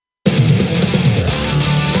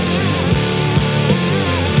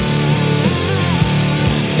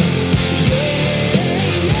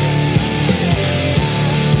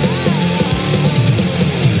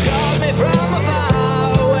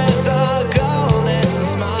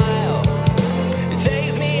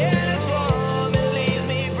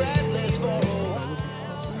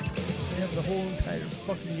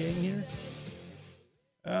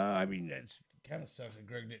obviously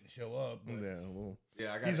Greg didn't show up. But...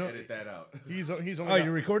 Yeah, I got to edit that out. He's only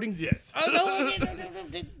you're recording? Yes. Oh, no,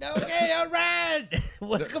 okay, all right.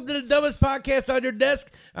 Welcome to the dumbest podcast on your desk.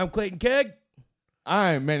 I'm Clayton Keg.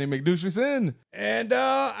 I'm Manny McDouche. And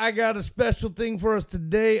I got a special thing for us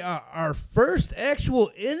today. Our first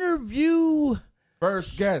actual interview.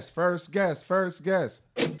 First guest.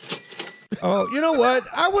 Oh, you know what?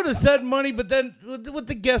 I would have said money, but then with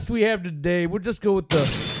the guest we have today, we'll just go with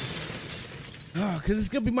the... Oh, because it's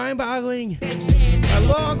going to be mind-boggling. My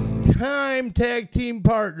long-time tag team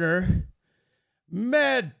partner,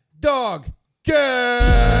 Mad Dog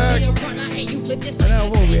Jack. Now,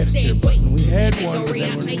 well, we had a steer button. We had one, but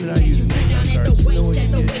then we're not using it.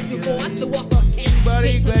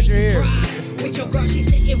 Buddy, glad you're here.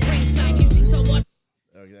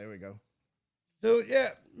 Okay, there we go. So,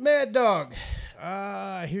 yeah, Mad Dog.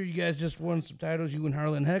 I hear you guys just won some titles, you and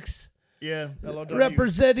Harlan Hex. Yeah, LOW.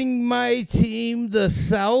 Representing my team, the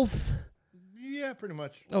South. Yeah, pretty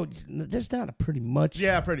much. Oh, there's not a pretty much.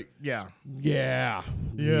 Yeah. Yeah,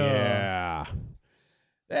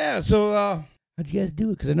 so, how'd you guys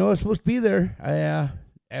do it? Because I know I was supposed to be there. I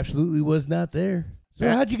absolutely was not there. So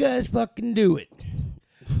how'd you guys fucking do it?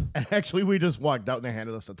 Actually, we just walked out and they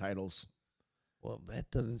handed us the titles. Well, that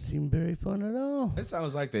doesn't seem very fun at all. It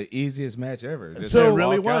sounds like the easiest match ever. Just So it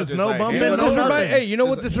really was. No like, bumping. Hey, you know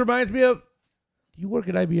what this reminds me of? Do you work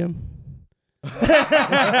at IBM? You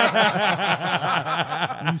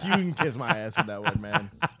can kiss my ass with that one, man.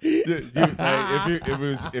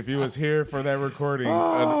 If you was here for that recording,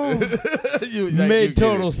 made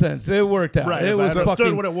total sense. It worked out. Right, It was I understood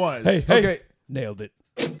fucking what it was. Hey, Okay. nailed it.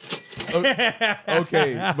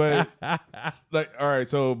 Okay, but all right.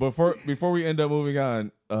 So before we end up moving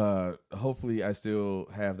on, hopefully I still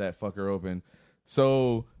have that fucker open.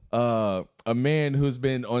 So a man who's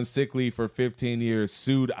been on sick leave for 15 years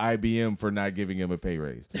sued IBM for not giving him a pay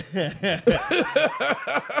raise.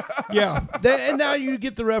 Yeah, and now you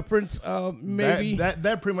get the reference. Maybe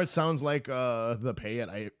that pretty much sounds like the pay at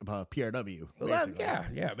PRW. Well,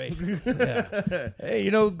 yeah, basically. Yeah. Hey,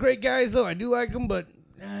 great guys though. I do like them, but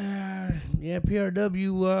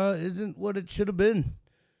PRW isn't what it should have been.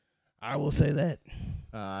 I will say that.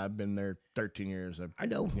 I've been there 13 years. I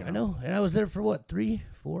know, and I was there for what, 3,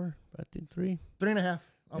 4? I think 3, 3.5,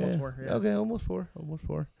 almost 4. Yeah. Okay, almost 4.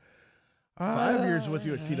 5 years with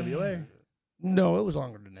you at CWA. No, it was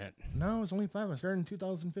longer than that. No, it was only 5. I started in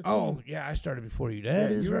 2015. Oh, yeah, I started before you.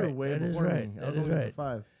 That is you right. Were way that is before right. Me. That is right.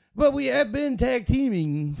 5. But we have been tag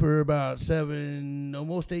teaming for about 7,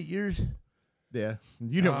 almost 8 years. Yeah,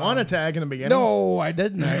 you didn't want to tag in the beginning. No, I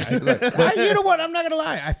didn't. You know what? I'm not gonna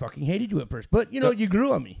lie. I fucking hated you at first, but you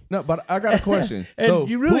grew on me. No, but I got a question. And so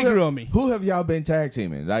you really grew on me. Who have y'all been tag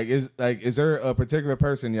teaming? Is there a particular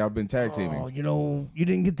person y'all been tag teaming? Oh, you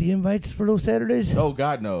didn't get the invites for those Saturdays? Oh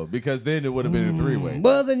God, no! Because then it would have been a 3-way.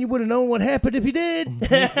 Well, then you would have known what happened if you did.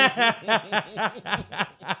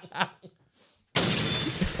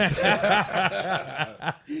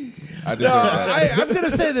 I deserve that. I'm going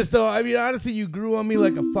to say this, though. I mean, honestly, you grew on me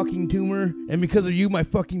like a fucking tumor. And because of you, my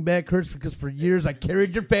fucking back hurts because for years I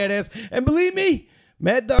carried your fat ass. And believe me,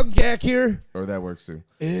 Mad Dog Jack here Or that works too.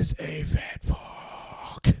 is a fat fuck.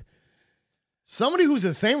 Somebody who's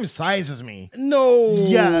the same size as me. No.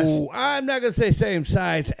 Yes. I'm not going to say same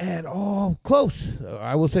size at all. Close.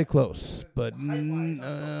 I will say close. But,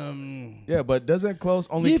 Yeah, but doesn't close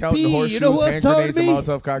only count the Yippee. horseshoes, You know who else hand told grenades, and me?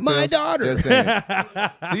 Molotov cocktails? My daughter. Just saying.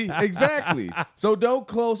 See, exactly. So don't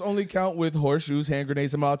close only count with horseshoes, hand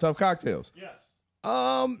grenades, and Molotov cocktails. Yes.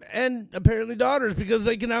 And apparently daughters because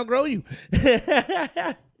they can outgrow you.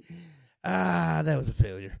 That was a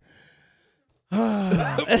failure.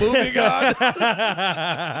 Moving on.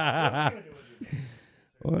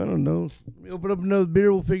 Well, I don't know. Let me open up another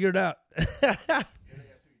beer. We'll figure it out.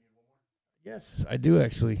 Yes, I do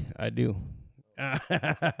actually. I do.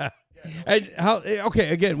 Okay,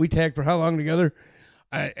 again, we tagged for how long together?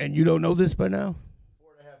 And you don't know this by now?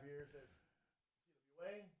 4.5 years at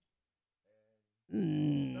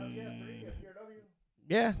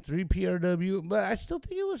Yeah, 3 PRW. But I still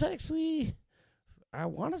think it was actually, I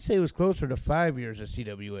want to say it was closer to 5 years at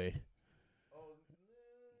CWA.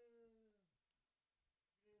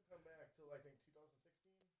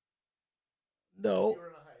 No.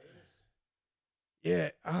 Yeah,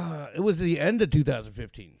 it was the end of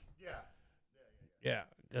 2015. Yeah,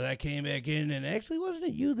 because I came back in, and actually, wasn't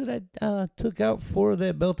it you that I took out for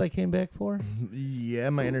that belt I came back for?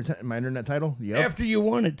 Yeah, my internet title. Yep. After you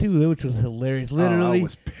won it too, which was hilarious. Literally, I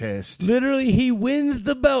was pissed. Literally, he wins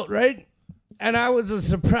the belt, right? And I was a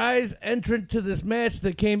surprise entrant to this match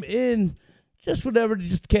that came in, just whatever,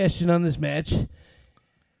 just cash in on this match.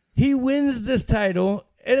 He wins this title,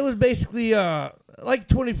 and it was basically like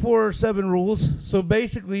 24/7 rules. So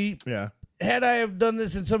basically, had I have done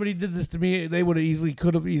this and somebody did this to me, they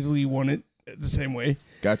could have easily won it the same way.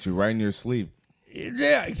 Got you right in your sleep.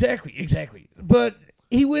 Yeah, exactly. But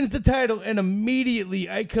he wins the title, and immediately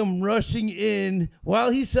I come rushing in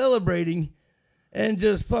while he's celebrating and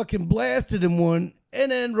just fucking blasted him one,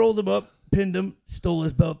 and then rolled him up, pinned him, stole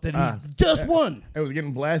his belt that he just won. I was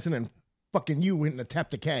getting blasted, and fucking you went and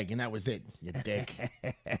tapped the keg, and that was it, you dick.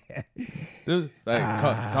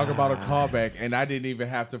 Talk about a callback, and I didn't even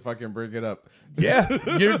have to fucking bring it up. Yeah,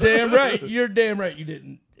 you're damn right. You're damn right you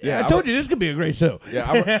didn't. Yeah, I told you this could be a great show.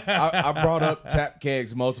 Yeah, I brought up Tap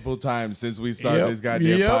Kegs multiple times since we started this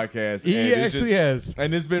goddamn podcast. He and actually has.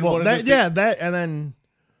 And it's been well, one that, of the that, and then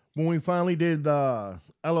when we finally did the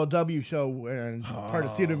LOW show and part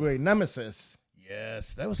of CWA Nemesis.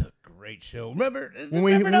 Yes, that was a great show. Remember when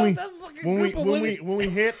we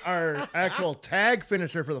hit our actual tag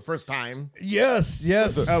finisher for the first time. Yes.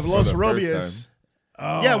 Of Los Robias.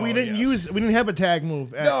 Oh, yeah, we didn't have a tag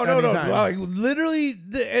move. No. Like, literally,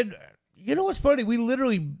 and you know what's funny? We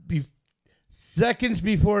literally seconds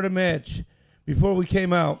before the match, before we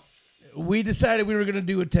came out, we decided we were going to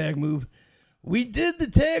do a tag move. We did the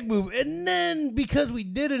tag move, and then because we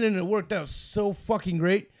did it and it worked out so fucking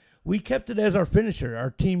great, we kept it as our finisher, our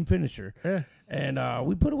team finisher. Yeah. And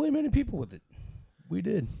we put away many people with it. We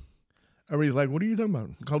did. Everybody's like, what are you talking about?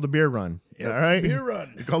 Called the beer run. Yep, all right? Beer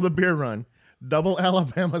run. Called the beer run. Double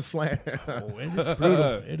Alabama slam. Oh, it is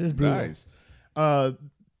brutal. It is brutal. Nice.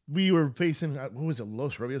 We were facing, what was it,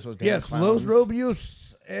 Los Robios? Those damn Yes, clowns. Los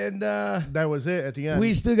Robios. And that was it at the end.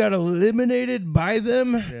 we still got eliminated by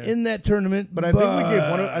them in that tournament. But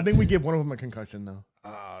I think we gave one of them a concussion, though.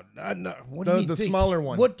 No. What do you mean the think? smaller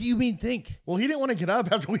one. What do you mean think? Well, he didn't want to get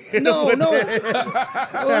up after we hit No. him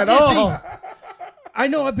at all. I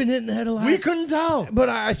know I've been hitting the head a lot. We couldn't tell. But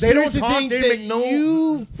I They don't seriously talk, think they that make no-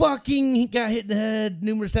 you fucking got hit in the head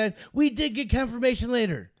numerous times. We did get confirmation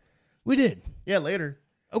later. We did. Yeah, later.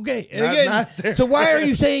 Okay. And Not again, there. so why are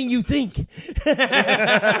you saying you think?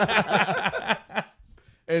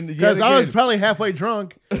 And Because I was probably halfway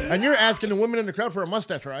drunk, and you're asking the women in the crowd for a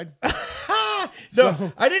mustache ride.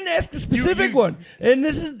 No, I didn't ask a specific one. And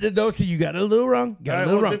this is, no, so you got it a little wrong.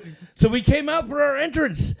 So we came out for our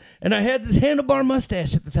entrance, and I had this handlebar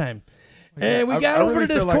mustache at the time. And we got over really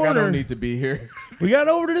to this feel like corner. I don't need to be here. We got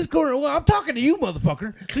over to this corner. Well, I'm talking to you,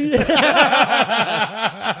 motherfucker.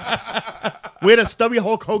 We had a stubby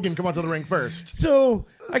Hulk Hogan come out to the ring first. So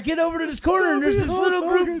I get over to this corner, and there's this little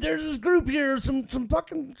group. There's this group here, some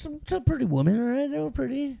pretty women. All right, they were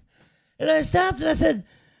pretty. And I stopped and I said,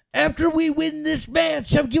 after we win this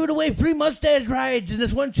match, I'm giving away free mustache rides. And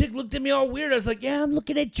this one chick looked at me all weird. I was like, yeah, I'm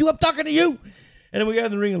looking at you. I'm talking to you. And then we got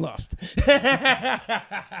in the ring and lost.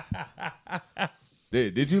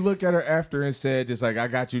 Did you look at her after and said, just like, I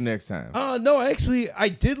got you next time? No, actually, I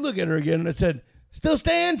did look at her again, and I said, still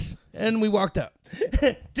stands? And we walked out.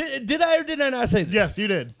 Did I or did I not say this? Yes, you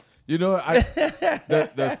did. You know,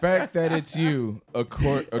 the fact that it's you, of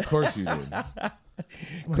course you did.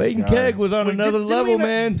 Clayton Keg was on another level,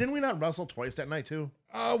 man. Didn't we not wrestle twice that night, too?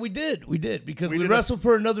 We did, because we did wrestled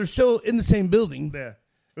for another show in the same building. Yeah.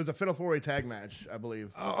 It was a Fatal 4-Way tag match, I believe.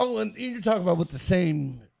 And you're talking about with the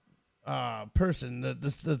same person,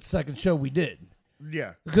 the second show we did.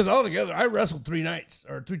 Yeah. Because altogether, I wrestled 3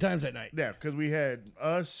 times that night. Yeah, because we had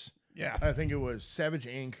us. Yeah. I think it was Savage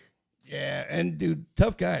Inc. Yeah, and dude,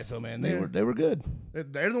 tough guys, though, man. They were good.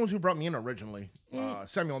 They're the ones who brought me in originally.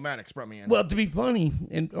 Samuel Maddox brought me in. Well, to be funny,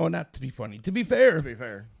 not to be funny, to be fair. To be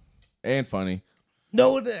fair. And funny.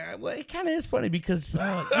 No, it kind of is funny because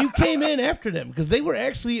you came in after them because they were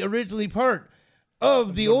actually originally part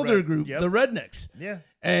of the older group, the Rednecks. Yeah.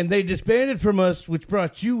 And they disbanded from us, which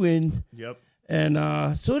brought you in. Yep. And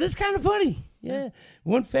so it is kind of funny. Yeah.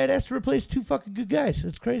 One fat ass to replace 2 fucking good guys.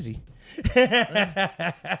 It's crazy.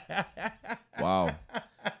 Wow.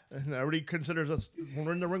 And everybody considers us, when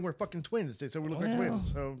we're in the ring, we're fucking twins. They said we look like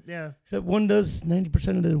twins. So, yeah. Except one does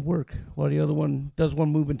 90% of the work, while the other one does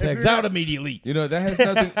one move and tags out immediately. You know, that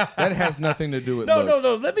has nothing to do with looks.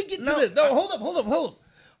 No. Let me get to this. No, hold up.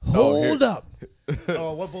 Hold up.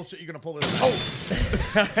 Oh, what bullshit are you going to pull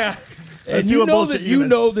this? And you know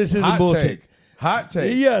this isn't bullshit. Hot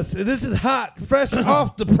take. Yes, this is hot, fresh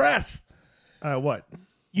off the press. What?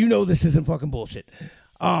 You know this isn't fucking bullshit.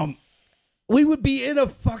 We would be in a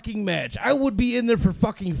fucking match. I would be in there for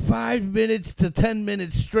fucking 5 minutes to 10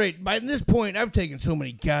 minutes straight. By this point, I've taken so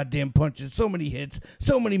many goddamn punches, so many hits,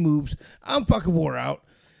 so many moves. I'm fucking wore out.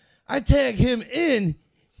 I tag him in.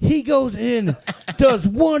 He goes in, does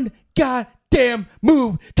one goddamn goddamn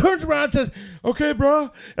move. Turns around and says, okay,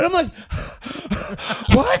 bro. And I'm like,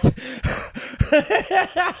 what?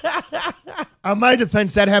 On my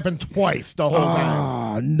defense, that happened twice the whole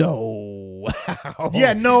time. Oh, no.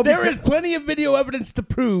 Yeah, no, There because- is plenty of video evidence to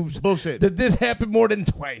prove Bullshit. that this happened more than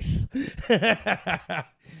twice. Check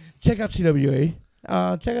out CWA.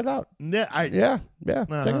 Check it out. Yeah, Yeah.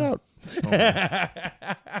 Check it out.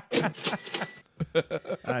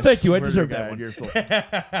 I Thank you. I swear to deserve God, that one.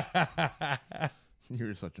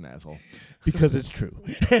 You're such an asshole. Because it's true.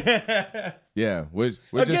 Yeah, which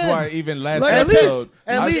Again, is why even last like, at episode,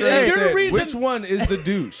 at I least- straight hey, you're the said, reason- which one is the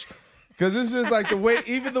douche? Because it's just like the way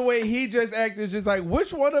he just acted, is just like,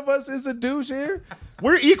 which one of us is the douche here?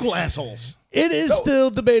 We're equal assholes. It is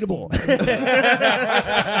still debatable.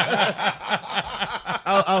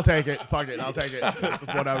 I'll take it. Fuck it. I'll take it.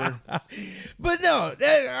 Whatever. But no,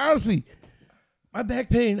 honestly, my back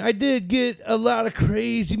pain, I did get a lot of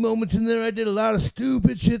crazy moments in there. I did a lot of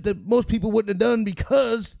stupid shit that most people wouldn't have done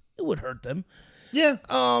because it would hurt them. Yeah.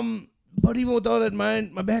 But even with all that in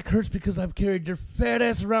mind, my back hurts because I've carried your fat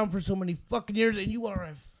ass around for so many fucking years, and you are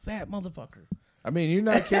a fat motherfucker. I mean, you're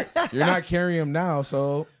not carrying him now,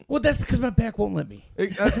 so Well, that's because my back won't let me.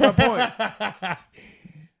 that's my point.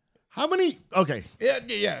 How many? Okay.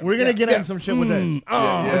 Yeah. We're going to get on some shit with this.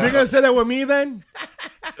 Oh, If you're going to say that with me, then?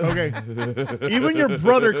 Okay. Even your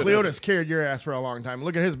brother, Cleotis, carried your ass for a long time.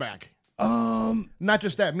 Look at his back. Not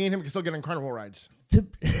just that. Me and him can still get on carnival rides. We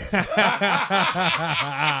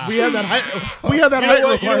have that height. We have that height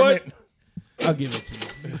what? You know what? requirement. I'll give it to you.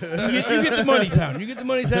 You get the money town. You get the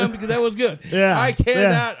money town because that was good. Yeah, I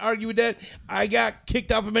cannot argue with that. I got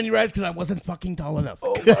kicked off of many rides because I wasn't fucking tall enough.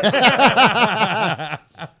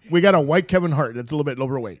 We got a white Kevin Hart that's a little bit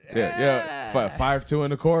overweight. Yeah. 5'2"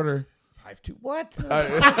 and a quarter. 5'2". What?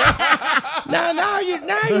 now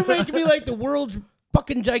you're making me like the world's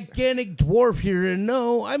fucking gigantic dwarf here. And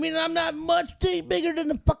no, I mean, I'm not much bigger than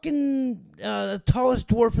the fucking tallest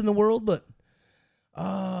dwarf in the world, but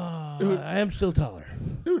I am still taller.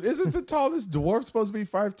 Dude, isn't the tallest dwarf supposed to be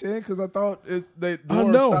 5'10"? Because I thought the dwarf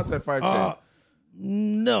No. stopped at 5'10".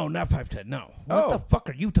 No, not 5'10". No. What Oh. the fuck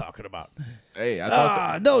are you talking about? Hey, I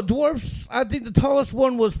thought No, dwarfs. I think the tallest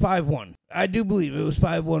one was 5'1". I do believe it was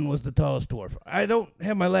 5'1" was the tallest dwarf. I don't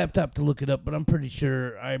have my laptop to look it up, but I'm pretty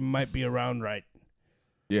sure I might be around right.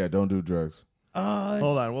 yeah, don't do drugs.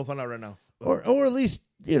 Hold on. We'll find out right now. Or at least,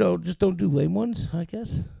 just don't do lame ones, I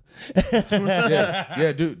guess.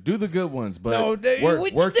 Yeah, do the good ones, but No, work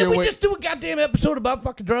did your we way. just do a goddamn episode about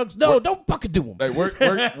fucking drugs? No, don't fucking do them. Like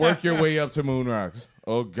work your way up to Moon Rocks.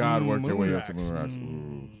 Oh God, work your way up to Moon Rocks.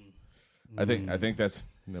 Ooh. I think that's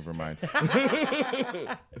never mind.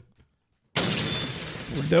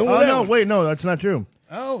 We're done with Oh, that no. one. Wait, no. That's not true.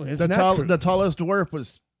 Oh, it's The, not true. the tallest dwarf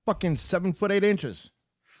was fucking 7'8".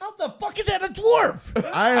 How the fuck is that a dwarf?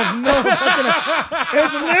 I have no fucking.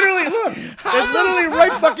 It's literally look. It's literally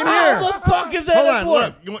right fucking here. How the fuck is that Hold a on. dwarf?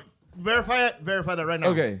 Look. You want, verify it. Verify that right now.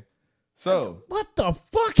 Okay, so What the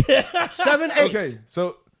fuck? 7'8". okay,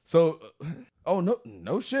 so oh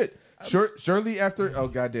no shit. Shortly after, oh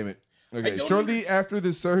God damn it. Okay, don't shortly after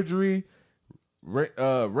the surgery,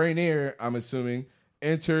 Rainier, I'm assuming,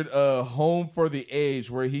 entered a home for the aged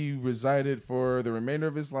where he resided for the remainder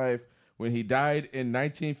of his life. When he died in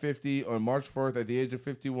 1950 on March 4th at the age of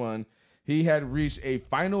 51, he had reached a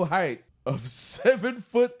final height of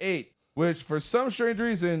 7'8", which for some strange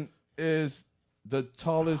reason is the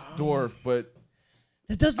tallest dwarf. But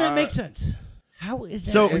That does not make sense. How is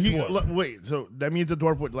that So a he dwarf? wait. So that means the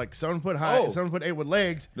dwarf would like 7 foot high, Oh. 7'8" with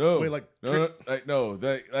legs. no, Wait, like no, if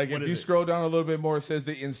What you is it? scroll down a little bit more, it says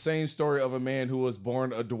the insane story of a man who was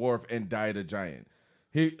born a dwarf and died a giant.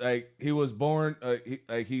 He was born he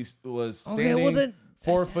was standing Okay, well then-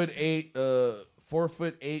 4'8",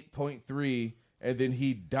 4'8.3", and then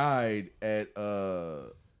he died at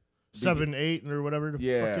 7'8" or whatever the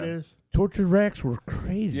Yeah. fuck it is. Torture racks were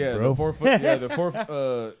crazy, yeah bro. the 4 foot yeah the 4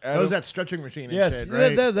 That Adam, was that stretching machine and Yes, shit,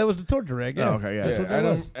 right? that was the torture rack. Yeah. Oh, okay, yeah. That's what that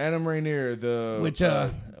was. Adam Rainier, the Which we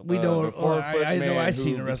know. the 4 foot I know. man I who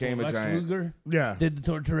seen a became wrestler. a Lex giant. Luger Yeah. did the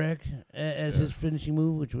torture rack as his finishing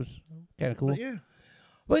move, which was kind of cool. Yeah.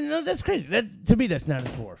 But no, that's crazy. That to me, that's not a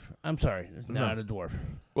dwarf. I'm sorry, it's not a dwarf.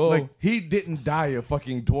 Well, he didn't die a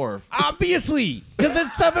fucking dwarf. Obviously, because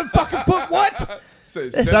it's 7 fucking foot. What? So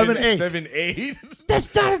 7'8". 7'8".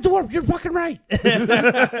 That's not a dwarf. You're fucking right.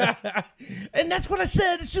 And that's what I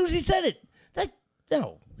said as soon as he said it.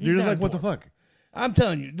 No. he's You're just not like, a what the dwarf. fuck? I'm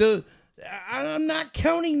telling you, I'm not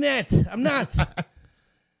counting that. I'm not.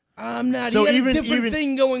 I'm not. So He had even- a different even-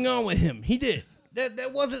 thing going on with him. He did.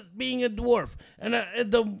 That wasn't being a dwarf. And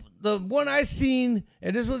the one I seen,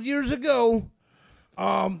 and this was years ago,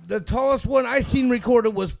 The tallest one I seen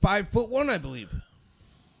recorded was 5'1", I believe.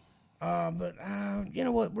 But you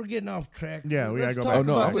know what? We're getting off track. Yeah, we gotta go Let's back.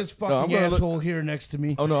 talk about this fucking asshole here next to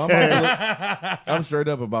me. Oh no, I'm straight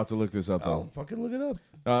up about to look this up though. Fucking look it up.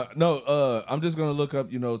 I'm just gonna look up,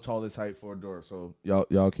 tallest height for a door. So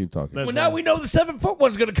y'all keep talking. Well, now we know the 7-foot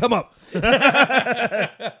one's gonna come up.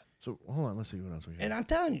 So hold on, let's see what else we got. And I'm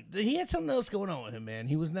telling you, he had something else going on with him, man.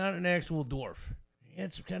 He was not an actual dwarf. He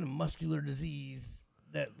had some kind of muscular disease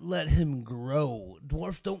that let him grow.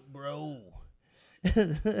 Dwarfs don't grow.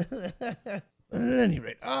 At any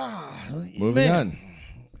rate, Moving on.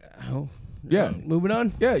 Oh, Yeah. Moving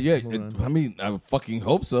on? Yeah. I mean, I fucking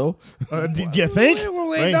hope so. Do you think? We were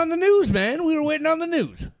waiting on the news, man. We were waiting on the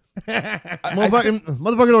news.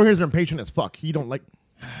 Motherfucker over here is impatient as fuck. He don't like.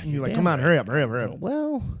 You're like, come on, hurry up.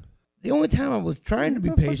 Well, the only time I was trying to be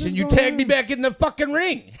patient, you tagged me back in the fucking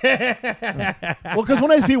ring. Well, because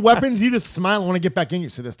when I see weapons, you just smile and want to get back in, you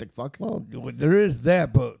sadistic fuck. Well, there is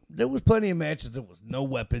that, but there was plenty of matches that was no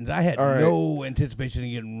weapons. I had no anticipation of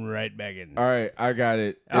getting right back in. All right, I got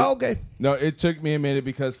it. Okay. No, it took me a minute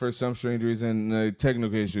because for some strange reason,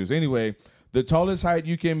 technical issues. Anyway, the tallest height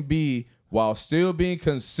you can be while still being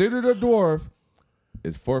considered a dwarf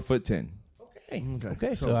is 4'10".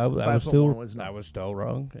 Okay. So I was still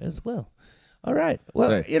wrong as well. All right. Well,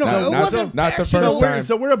 Hey, it not wasn't the first factual. time.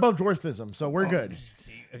 So we're above dwarfism, so we're good.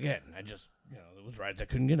 See, again, I just, there was rides I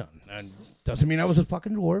couldn't get on. And doesn't mean I was a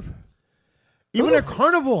fucking dwarf. Even a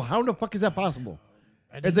carnival, how the fuck is that possible?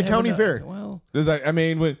 It's a county fair. Well, There's like, I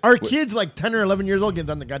mean, when Our kids, like 10 or 11 years old, get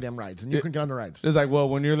on the goddamn rides, and you couldn't get on the rides. it's like, well,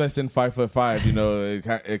 when you're less than 5'5",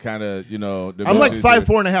 it kind of, I'm like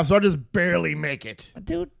 5'4.5", so I just barely make it.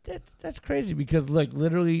 dude, that's crazy because, like,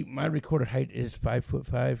 literally, my recorded height is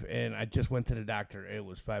 5'5", and I just went to the doctor. It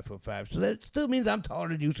was 5'5", so that still means I'm taller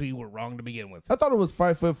than you. So you were wrong to begin with. I thought it was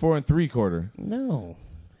 5'4 3/4". No,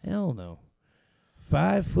 hell no.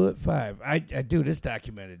 5'5". I dude, it's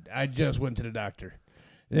documented. I just went to the doctor,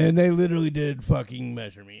 and they literally did fucking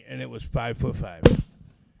measure me, and it was 5'5".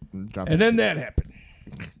 And then that happened.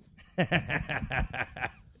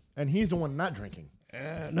 And he's the one not drinking.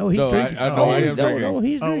 No, he's No, drinking. I am drinking. No,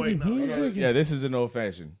 he's Oh, drinking. wait, no, He's okay. drinking. Yeah, this is an old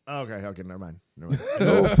fashioned. Okay, never mind. No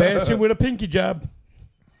fashion with a pinky job.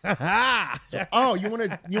 Oh, you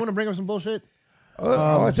want to bring up some bullshit?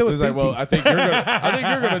 I said with It's like, pinky. well, I think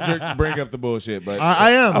you're gonna bring up the bullshit, but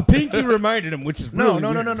I am. A pinky reminded him, which is No.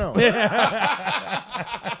 really weird.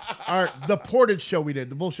 All right, the portage show we did,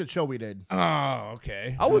 the bullshit show we did. Oh,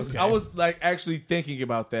 okay. I was like actually thinking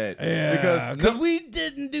about that because we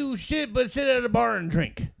didn't do shit but sit at a bar and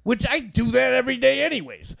drink, which I do that every day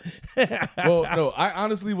anyways. well, no, I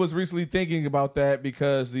honestly was recently thinking about that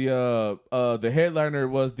because the headliner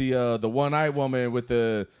was the one-eyed woman with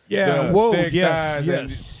the thick thighs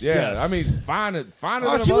yes. I mean, finer than a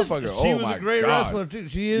motherfucker. She was a great wrestler too.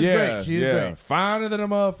 She is great. She is great. Finer than a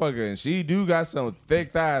motherfucker, and she do got some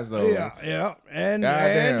thick thighs though. Yeah. And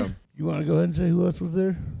goddamn. You want to go ahead and say who else was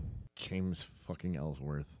there? James fucking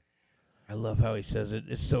Ellsworth. I love how he says it.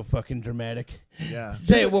 It's so fucking dramatic. Yeah.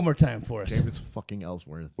 Say it one more time for us. James fucking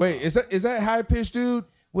Ellsworth. Wait, is that high pitched dude?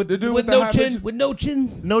 With the dude with the no high chin? pitch? With no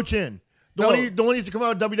chin? No chin. The No. one who used to come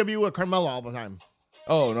out of WWE with Carmella all the time.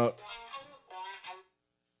 Oh no.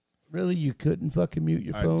 Really? You couldn't fucking mute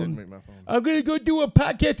your I phone? didn't make my phone. I'm going to go do a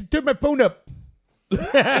podcast and turn my phone up.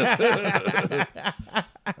 I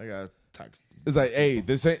got a text. It's like, hey,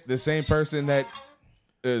 the same person that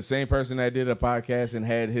did a podcast and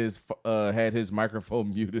had his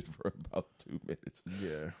microphone muted for about 2 minutes.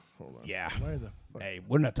 Yeah. Hold on. Yeah. Why the fuck? Hey,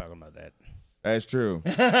 we're not talking about that. That's true.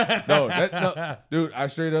 No, dude, I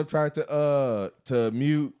straight up tried to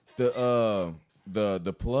mute the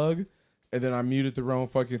plug, and then I muted the wrong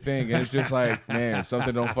fucking thing, and it's just like, man,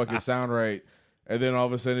 something don't fucking sound right. And then all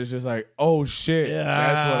of a sudden, it's just like, oh shit,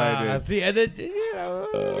 that's what I did. See, and then,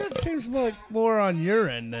 it seems like more on your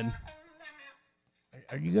end than.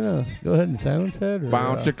 Are you gonna go ahead and silence that? Or,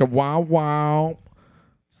 Bow chicka wow wow.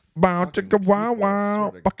 Bow chicka wow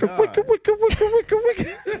wow.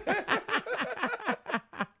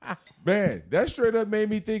 Man, that straight up made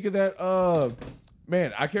me think of that.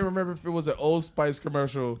 Man, I can't remember if it was an Old Spice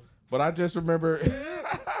commercial, but I just remember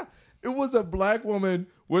it was a black woman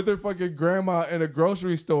with her fucking grandma in a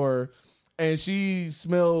grocery store, and she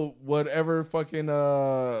smelled whatever fucking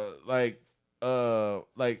like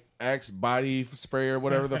Axe body spray or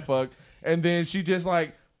whatever the fuck, and then she just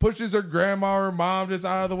like pushes her grandma or mom just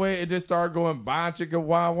out of the way and just started going bye chicka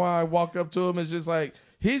wah wah. I walk up to him and just like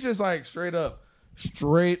he's just like straight up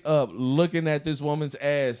looking at this woman's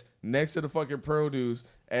ass next to the fucking produce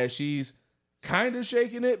as she's kind of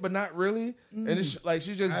shaking it, but not really. And it's like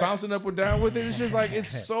she's just bouncing up and down with it. It's just like,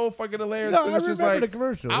 it's so fucking hilarious. No, It's I just remember like, the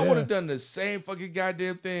commercial. I yeah. would have done the same fucking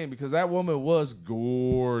goddamn thing because that woman was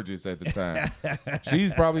gorgeous at the time.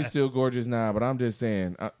 She's probably still gorgeous now, but I'm just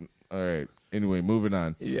saying. All right. Anyway, moving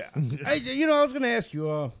on. Yeah. I was going to ask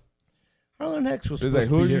you, Harlan Hex was It's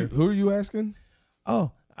supposed like, to be here. who are you asking?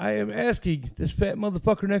 Oh, I am asking this fat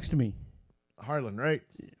motherfucker next to me. Harlan, right?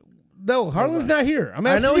 No, Harlan's not here. I'm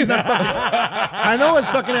I asking know you. he's not fucking. I know his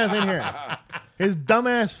fucking ass in here. His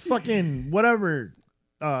dumbass fucking whatever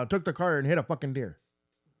took the car and hit a fucking deer.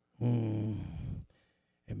 And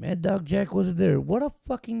Mad Dog Jack wasn't there. What a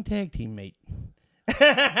fucking tag team mate.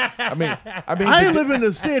 I mean, I live in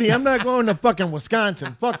the city. I'm not going to fucking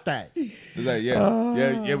Wisconsin. Fuck that. It's like,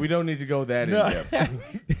 yeah. We don't need to go that in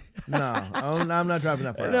depth. No, I'm not driving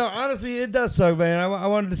that far. No, honestly, it does suck, man. I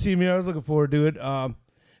wanted to see him here. I was looking forward to it.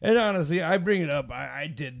 And honestly, I bring it up. I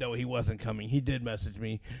did know he wasn't coming. He did message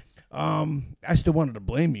me. I still wanted to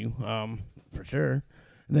blame you, for sure.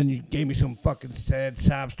 And then you gave me some fucking sad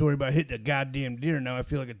sob story about hitting a goddamn deer. Now I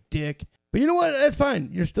feel like a dick. But you know what? That's fine.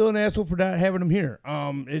 You're still an asshole for not having him here.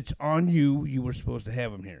 It's on you. You were supposed to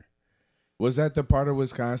have him here. Was that the part of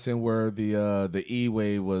Wisconsin where the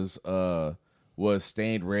E-way was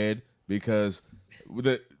stained red because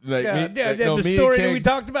the story that we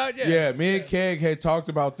talked about. Yeah, me and Keg had talked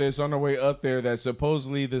about this on our way up there. That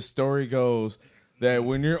supposedly the story goes that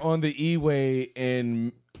when you're on the E-way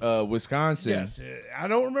in Wisconsin, yes, I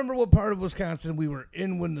don't remember what part of Wisconsin we were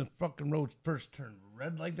in when the fucking road first turned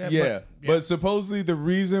red like that. Yeah, but supposedly the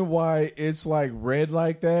reason why it's like red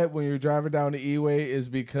like that when you're driving down the E-way is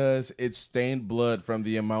because it's stained blood from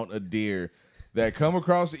the amount of deer that come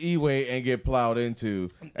across the E-way and get plowed into.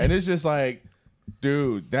 And it's just like,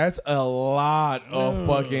 dude, that's a lot of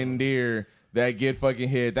fucking deer that get fucking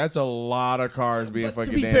hit. That's a lot of cars being But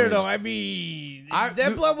fucking to be damaged. fair, though, I mean,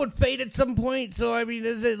 that blood would fade at some point. So, I mean,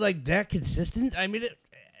 is it like that consistent? I mean,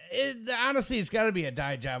 honestly, it's got to be a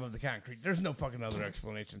dye job of the concrete. There's no fucking other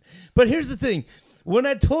explanation. But here's the thing. When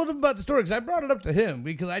I told him about the story, because I brought it up to him,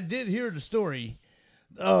 because I did hear the story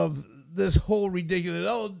of this whole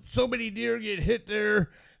ridiculous, so many deer get hit there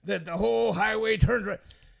that the whole highway turns right.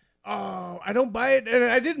 I don't buy it, and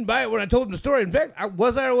I didn't buy it when I told him the story. In fact,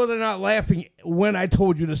 was I or was I not laughing when I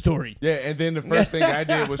told you the story? Yeah, and then the first thing I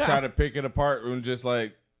did was try to pick it apart and just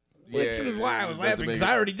like, Which is why I was laughing, because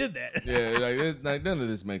I already did that. Yeah, like none of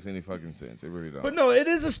this makes any fucking sense. It really don't. But no, it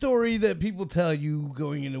is a story that people tell you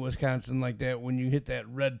going into Wisconsin like that when you hit that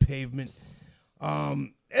red pavement.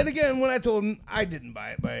 And again, when I told him, I didn't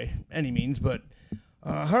buy it by any means, but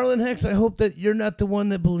Harlan Hex, I hope that you're not the one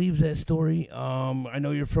that believes that story. I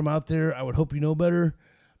know you're from out there. I would hope you know better.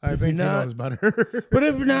 I think he knows better. But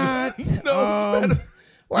if not, better.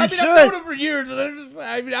 Well, I've known him for years, and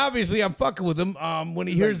obviously I'm fucking with him. When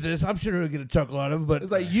he hears this, I'm sure he'll get a chuckle out of it. But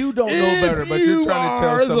it's like, you don't know better, but you're trying to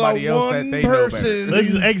tell somebody else that they know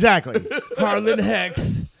better. Exactly. Harlan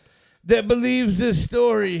Hex that believes this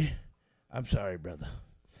story. I'm sorry, brother.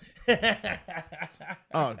 Do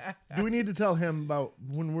we need to tell him about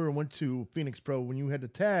when we went to Phoenix Pro when you had to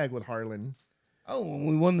tag with Harlan? Oh, when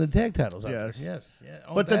we won the tag titles. Yes. Yes. Yeah.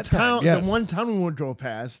 Oh, But the one town we drove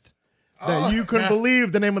past, that you couldn't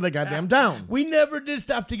believe the name of the goddamn town. We never did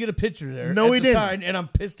stop to get a picture there. No, we didn't. Sign, and I'm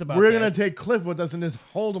pissed about We're that. going to take Cliff with us and just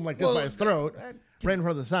hold him like this by his throat, right in front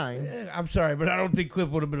of the sign. I'm sorry, but I don't think Cliff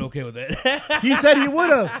would have been okay with that. He said he would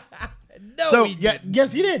have. No, he didn't.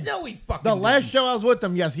 Yes, he did. No, he fucking The last didn't. show I was with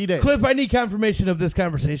him, yes, he did. Cliff, I need confirmation of this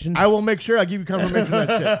conversation. I will make sure I give you confirmation of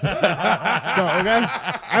that shit. So, okay?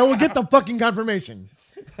 I will get the fucking confirmation.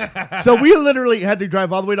 So we literally had to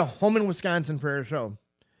drive all the way to Holman, Wisconsin for our show.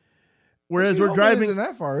 Whereas we're driving Isn't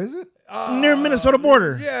that far, is it? near Minnesota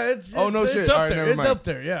border. Yeah, it's Oh, no it's shit. up All right, there. never It's mind. up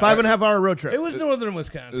there. Yeah, 5.5 hour road trip. It was northern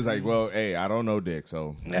Wisconsin. It's like, well, hey, I don't know dick,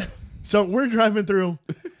 so. So we're driving through,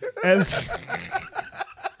 and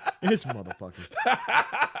this motherfucker.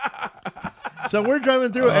 So we're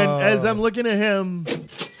driving through, and as I'm looking at him,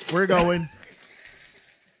 we're going.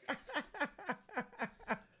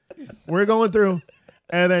 We're going through,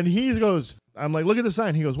 and then he goes, I'm like, look at the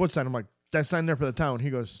sign. He goes, what sign? I'm like, that sign there for the town. He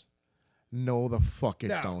goes, no, the fuck it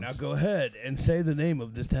don't. Now go ahead and say the name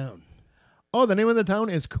of this town. Oh, the name of the town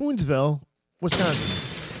is Coonsville,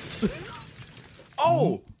 Wisconsin.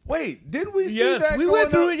 Oh, wait, didn't we see Yes, that? we going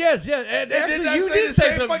went through up? it. Yes, yes. And actually, did I you say did the say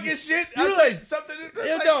same something. fucking shit? You I were said like something.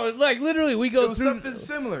 Yeah, no, like literally, we go It was through something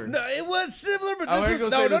similar. No, it was similar, but I this ain't was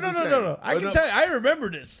gonna say no. it was the same. I But can no. tell you, I remember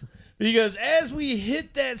this because as we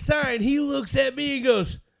hit that sign, he looks at me and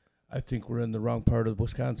goes, "I think we're in the wrong part of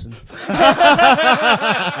Wisconsin."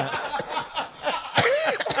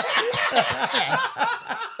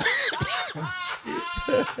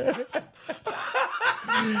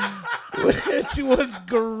 Which was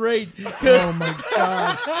great. Oh my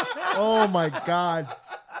god. Oh my god.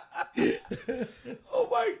 Oh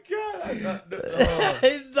my god!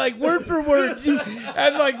 It's like word for word,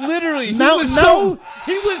 and like literally, he Now-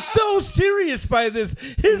 was so serious by this.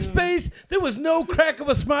 His face, there was no crack of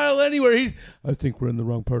a smile anywhere. I think we're in the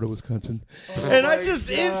wrong part of Wisconsin, and I just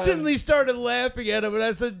instantly started laughing at him. And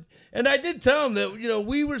I said, and I did tell him that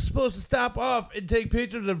we were supposed to stop off and take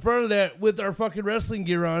pictures in front of that with our fucking wrestling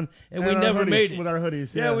gear on, and we our never hoodies, made it. with our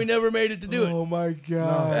hoodies. Yeah, we never made it to do Oh my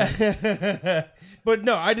god! it. But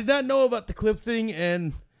no, I did not know about the clip thing,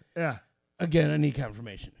 and Yeah. again, I need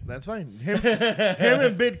confirmation. That's fine. Him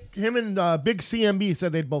and Big CMB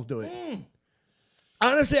said they'd both do it.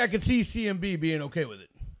 Honestly, I could see CMB being okay with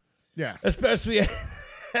it, Yeah. especially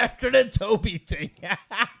after the Toby thing.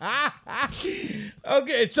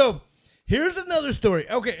 Okay, so here's another story.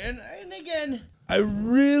 Okay, and again, I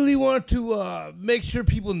really want to make sure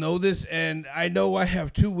people know this, and I know I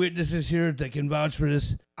have two witnesses here that can vouch for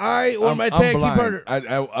this. My tag team partner.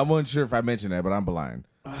 I wasn't sure if I mentioned that, but I'm blind.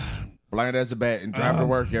 Blind as a bat and drive to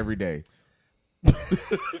work every day.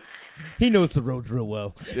 He knows the roads real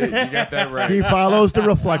well. Yeah, you got that right. He follows the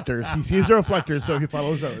reflectors. He sees the reflectors, so he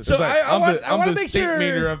follows those. So It's like, I want I'm to the make state sure.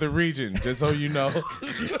 meter of the region, just so you know.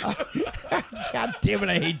 God damn it,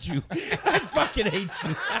 I hate you. I fucking hate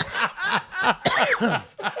you.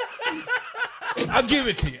 I'll give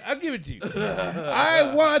it to you.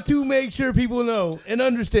 I want to make sure people know and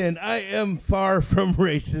understand I am far from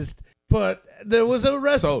racist, but there was a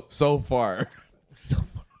wrestler. So far.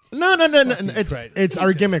 No. It's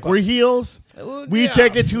our gimmick. We're heels. We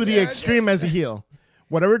take it to the extreme as a heel.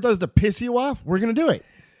 Whatever it does to piss you off, we're going to do it.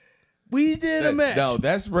 We did a match. No,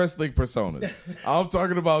 that's wrestling personas. I'm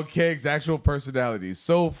talking about Kegs' actual personality.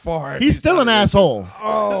 So far, He's still an not racist. asshole.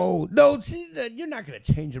 Oh, no, see, you're not going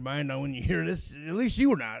to change your mind now when you hear this. At least you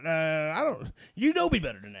were not. I don't. You know me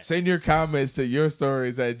better than that. Send your comments to your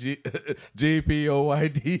stories at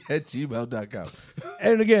gpoyd@gmail.com.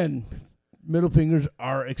 And again, middle fingers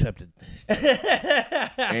are accepted.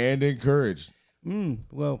 And encouraged.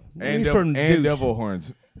 Well, And, he's from Douche. devil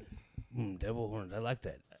horns. Devil horns. I like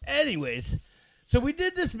that. Anyways, so we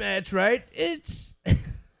did this match, right? It's me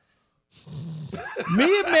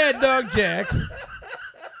and Mad Dog Jack.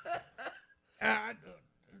 I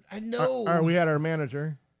know. We had our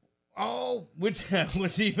manager. Oh, which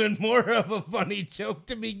was even more of a funny joke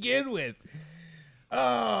to begin with.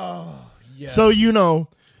 Oh, yeah. So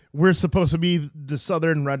we're supposed to be the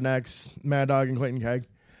Southern rednecks, Mad Dog and Clayton Keg.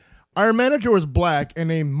 Our manager was black and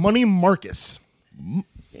named Money Marcus.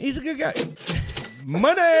 He's a good guy.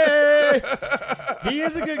 Money. He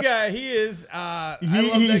is a good guy. He is. I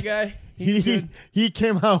love that guy. He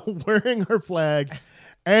came out wearing our flag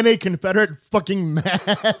and a Confederate fucking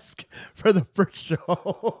mask for the first show.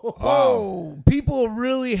 Oh, people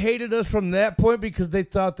really hated us from that point because they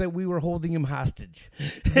thought that we were holding him hostage.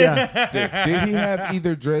 Yeah, Did he have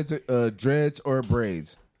either dreads or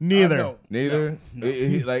braids? neither. No. Neither. No.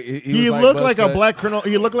 He He was looked like buzz a cut. black Colonel.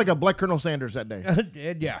 He looked like a black Colonel Sanders that day.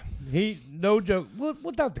 Yeah, he no joke.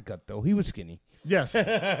 Without the cut though, he was skinny. Yes.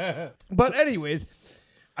 But anyways,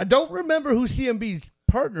 I don't remember who CMB's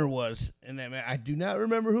partner was in that match. I do not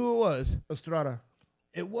remember who it was. Estrada.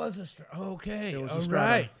 It was okay. It was All Estrada.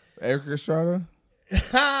 right. Eric Estrada?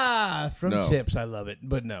 Ha! From No. Chips, I love it,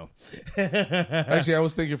 but no. Actually, I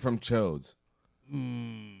was thinking from Chodes.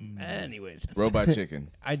 Anyways, Robot Chicken.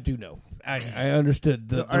 I do know. I understood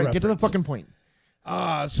the. All right, get to the reference. fucking point.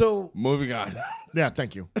 So Moving on. Yeah,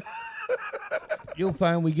 thank you. you'll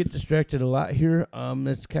find we get distracted a lot here.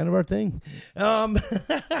 That's kind of our thing.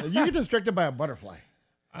 You get distracted by a butterfly.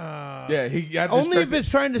 Yeah, he got Only if distracted. it's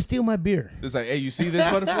trying to steal my beer. It's like, hey, you see this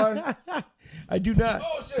butterfly? I do not.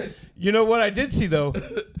 Oh, shit. You know what I did see though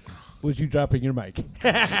was you dropping your mic.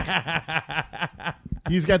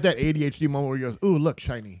 He's got that ADHD moment where he goes, "Ooh, look,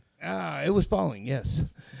 shiny." It was falling. Yes,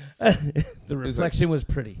 the reflection was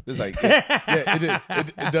pretty. It's like,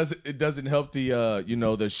 it doesn't help the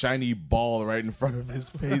the shiny ball right in front of his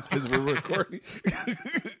face as we're recording.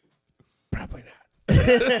 Probably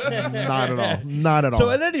not. Not at all. Not at all. So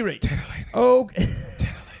at any rate, okay.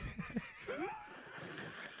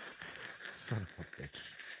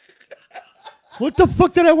 What the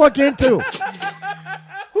fuck did I walk into?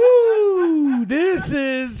 Woo! This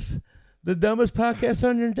is the dumbest podcast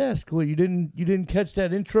on your desk. Well, you didn't catch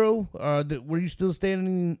that intro? Were you still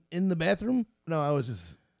standing in the bathroom? No, I was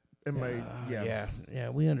just in my Yeah.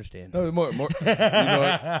 We understand. No, more. You know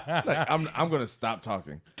what? Like, I'm gonna stop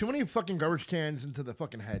talking. Too many fucking garbage cans into the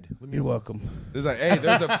fucking head. Leave me You're alone. welcome. It's like, hey,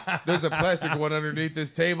 there's a plastic one underneath this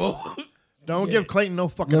table. Don't give Clayton no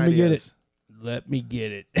fucking Let me get ideas. it. Let me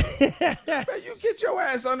get it. Man, you get your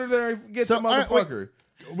ass under there and get So, the all right, motherfucker.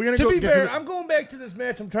 We're gonna To go be get fair, to I'm going back to this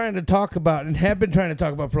match I'm trying to talk about and have been trying to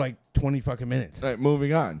talk about for like 20 fucking minutes. All right,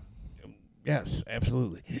 moving on. Yes,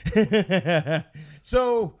 absolutely.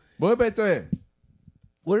 So What about that?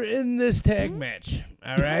 we're in this tag match.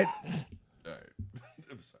 All right. All right.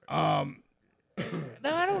 I'm sorry.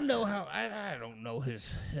 Now I don't know how I don't know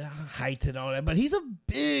his height and all that, but he's a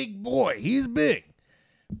big boy. He's big.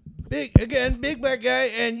 Big black guy,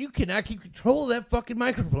 and you cannot keep control of that fucking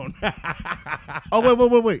microphone.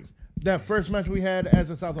 Oh, wait. That first match we had as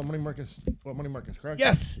a South on Money Marcus, correct?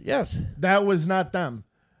 yes. That was not them.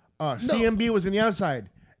 CMB was in the outside.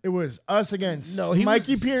 It was us against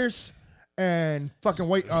Mikey Pierce and fucking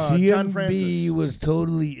John Francis. CMB was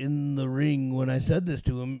totally in the ring when I said this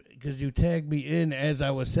to him because you tagged me in as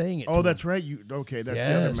I was saying it. Oh, to that's him. right. That's the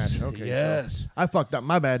other match. Okay, Yes. so I fucked up.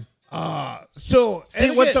 My bad. So See,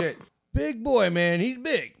 and what's again, big boy, man. He's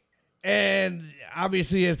big, and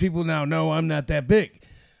obviously, as people now know, I'm not that big.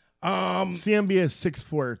 CMB is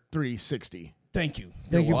 6'4", 360. Thank you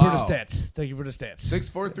Wow. for the stats.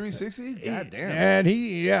 6'4", 360? God damn. And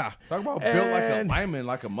he, Talk about built like a lineman,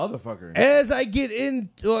 like a motherfucker. As I get in,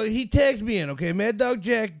 well, he tags me in. Okay, Mad Dog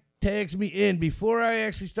Jack tags me in before I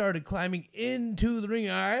actually started climbing into the ring.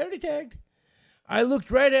 I already tagged. I looked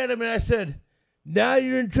right at him and I said, "Now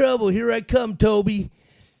you're in trouble. Here I come, Toby."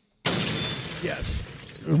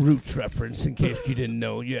 Yes, a Roots reference in case you didn't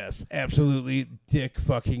know. Yes, absolutely, dick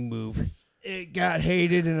fucking move. It got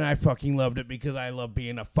hated and I fucking loved it because I love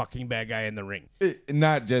being a fucking bad guy in the ring.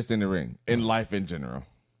 Not just in the ring, in life in general.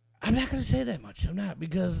 I'm not going to say that much. I'm not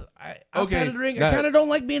because outside of the ring, now- I kind of don't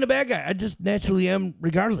like being a bad guy. I just naturally am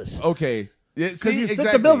regardless. Okay. Yeah, see, you fit the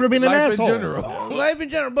exactly. bill for being an life asshole. in general. Life in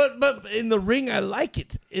general, but in the ring, I like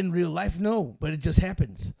it. In real life, no. But it just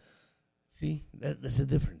happens. See, that's the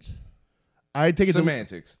difference. I take it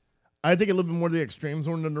Semantics. I take a little bit more of the extremes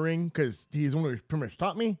on in the ring because he's the one who pretty much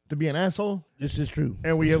taught me to be an asshole. This is true.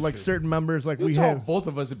 And we This have is like true. certain members like You we told have. both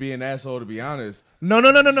of us to be an asshole, to be honest. No.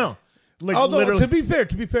 Like Although literally, to be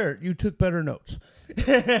fair, you took better notes.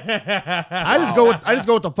 I just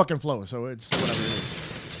go with the fucking flow. So it's whatever it is.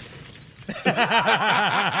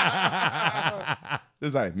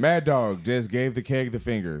 It's like Mad Dog just gave the keg the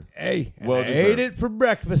finger. Hey, Well I deserved. ate it for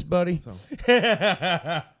breakfast, buddy.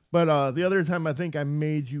 But the other time I think I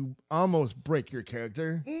made you almost break your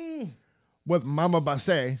character with Mama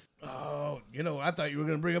Basse. Oh, I thought you were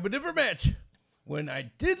going to bring up a different match when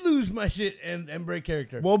I did lose my shit and break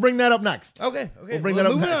character. We'll bring that up next. Okay. We'll bring that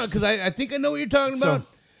up moving next. on because I think I know what you're talking So, about.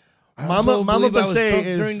 I Mama also believe I was Basse drunk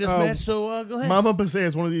is during this match, so go ahead. Mama Basse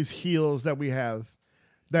is one of these heels that we have.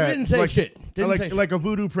 That Didn't say shit. Didn't say shit. Like a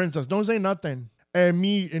voodoo princess. Don't say nothing. And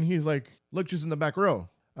he's like, look, she's in the back row.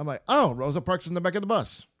 I'm like, oh, Rosa Parks in the back of the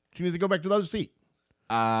bus. She needs to go back to the other seat.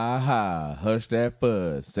 Aha, hush that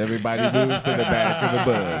fuss. Everybody move to the back of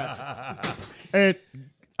the bus. And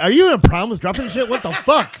are you in problem with dropping shit? What the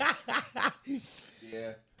fuck?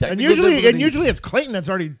 Yeah. And usually it's Clayton that's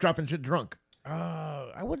already dropping shit drunk.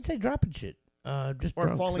 I wouldn't say dropping shit. Just Or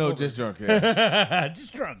drunk. falling No, over. just drunk. Yeah.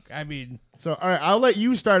 Just drunk. I mean. So, all right, I'll let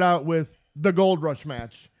you start out with the Gold Rush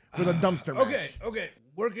match with a dumpster match. Okay.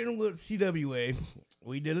 Working with CWA,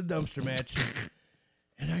 we did a dumpster match.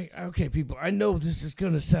 And people, I know this is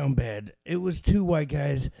going to sound bad. It was two white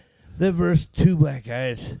guys that versed two black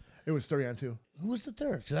guys. It was 30 on 2. Who was the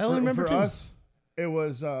third? Because I only remember for two. us, it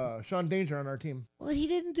was Sean Danger on our team. Well, he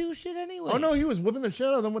didn't do shit anyway. Oh, no, he was whipping the shit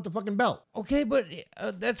out of them with the fucking belt. Okay, but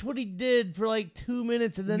that's what he did for like 2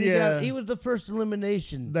 minutes, and then he was the first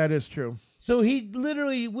elimination. That is true. So he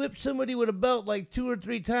literally whipped somebody with a belt like 2 or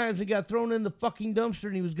 3 times and got thrown in the fucking dumpster,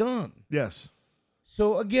 and he was gone. Yes.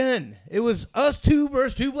 So again, it was us two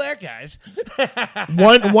versus two black guys.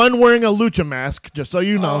 one wearing a lucha mask, just so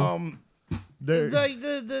you know.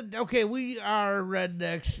 Okay, we are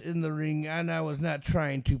rednecks in the ring, and I was not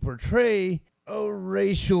trying to portray a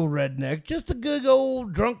racial redneck, just a good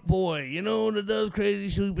old drunk boy, that does crazy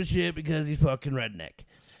stupid shit because he's fucking redneck.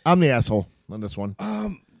 I'm the asshole on this one.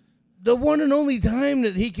 The one and only time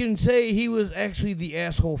that he can say he was actually the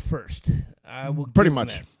asshole first. I will Pretty give him much.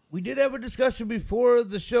 that. We did have a discussion before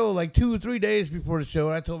the show, like 2 or 3 days before the show,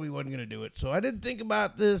 and I told him he wasn't going to do it. So I didn't think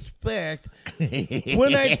about this fact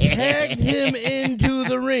when I tagged him into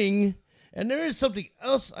the ring. And there is something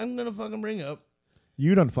else I'm going to fucking bring up.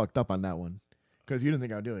 You done fucked up on that one because you didn't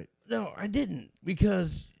think I'd do it. No, I didn't,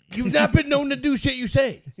 because you've not been known to do shit you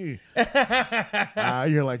say. You're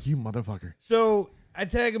like, you motherfucker. So I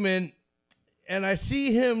tag him in, and I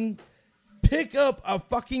see him pick up a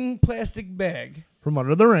fucking plastic bag. From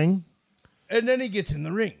under the ring. And then he gets in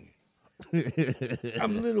the ring.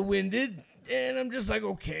 I'm a little winded, and I'm just like,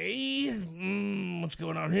 okay, what's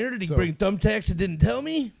going on here? Did he bring thumbtacks and didn't tell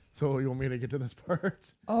me? So you want me to get to this part?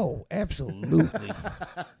 Oh, absolutely.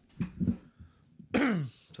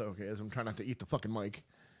 So, okay, as I'm trying not to eat the fucking mic.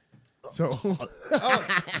 So,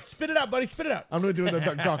 Spit it out, buddy. Spit it out. I'm going to do the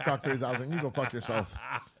Doc 3000. You go fuck yourself.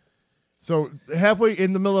 So, halfway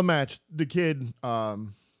in the middle of the match, the kid, I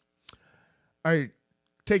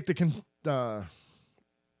take the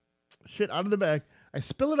shit out of the bag. I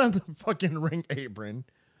spill it on the fucking ring apron.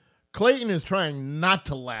 Clayton is trying not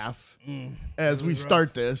to laugh as we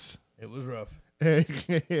start this. It was rough.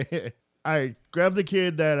 I grab the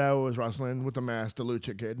kid that I was wrestling with the mask, the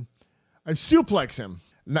lucha kid. I suplex him.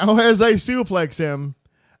 Now, as I suplex him,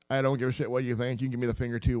 I don't give a shit what you think. You can give me the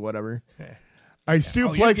finger too, whatever. I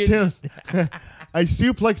suplexed him. I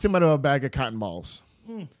suplexed him out of a bag of cotton balls.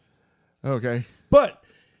 Okay. But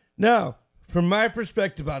now, from my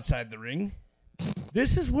perspective outside the ring,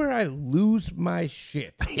 this is where I lose my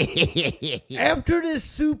shit. After this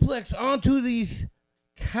suplex onto these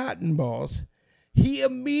cotton balls, he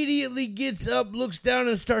immediately gets up, looks down,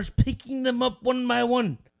 and starts picking them up one by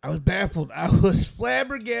one. I was baffled. I was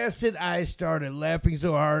flabbergasted. I started laughing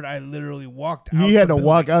so hard, I literally walked out. He had to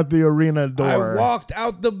walk out the arena door. I walked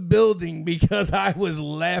out the building because I was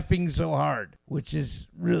laughing so hard, which is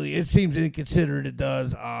really, it seems inconsiderate. It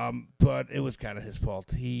does, but it was kind of his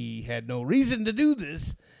fault. He had no reason to do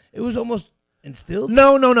this. It was almost instilled.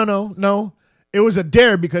 No. It was a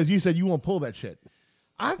dare because you said you won't pull that shit.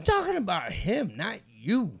 I'm talking about him, not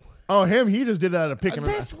you. Oh, him? He just did that out of picking.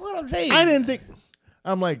 That's what I'm saying. I didn't think.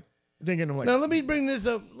 I'm like. Now let me bring this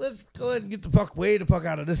up. Let's go ahead and get the fuck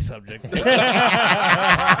out of this subject. Wow.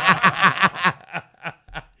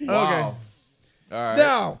 Okay. All right.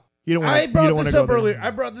 Now, You don't want. I brought this up there. earlier. I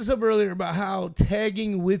brought this up earlier about how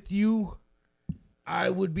tagging with you, I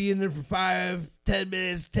would be in there for 5-10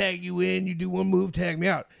 minutes, tag you in, you do one move, tag me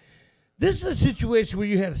out. This is a situation where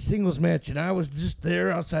you had a singles match, and I was just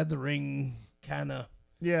there outside the ring, kind of,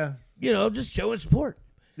 Yeah. Just showing support.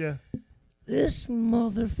 Yeah. This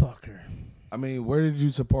motherfucker. I mean, where did you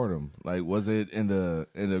support him? Like, was it in the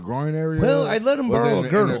groin area? Well, I let him Was borrow it a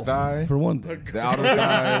girdle in the thigh? for one thing. The outer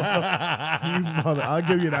thigh. You mother, I'll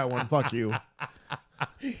give you that one. Fuck you.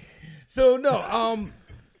 So no,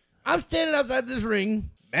 I'm standing outside this ring.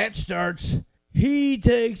 Match starts. He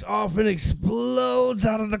takes off and explodes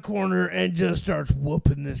out of the corner and just starts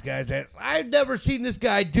whooping this guy's ass. I've never seen this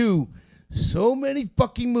guy do so many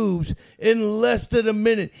fucking moves in less than a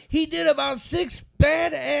minute. He did about 6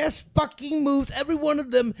 badass fucking moves. Every one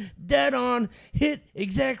of them dead on, hit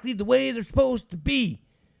exactly the way they're supposed to be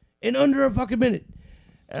in under a fucking minute.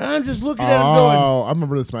 And I'm just looking at him going, Oh, I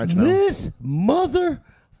remember this match now. this motherfucker.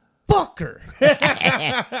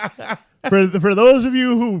 For those of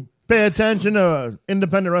you who pay attention to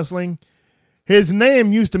independent wrestling, his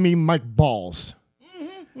name used to be Mike Balls.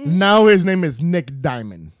 Now his name is Nick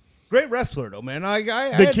Diamond. Great wrestler, though, man. I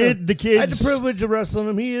had The the kid's privilege of wrestling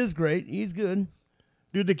him. He is great. He's good.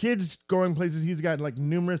 dude. The kid's going places. He's got like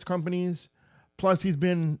numerous companies. Plus, he's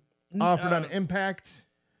been offered on Impact,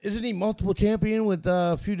 Isn't he multiple champion with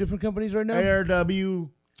a few different companies right now? ARW,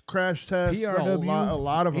 Crash Test, PRW. a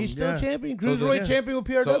lot of them. He's still yeah. champion. So Cruiserweight champion with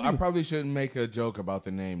PRW. So I probably shouldn't make a joke about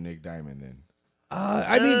the name Nick Diamond then.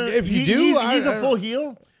 I mean, if you do, he's a full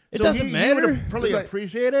heel. It so doesn't he matter. would probably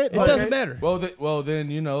appreciate it. It doesn't matter. Well, then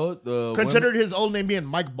the Considered his old name being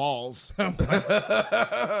Mike Balls.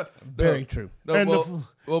 Very true. No, And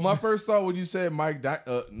well, my first thought when you said Nick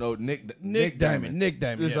Diamond. Nick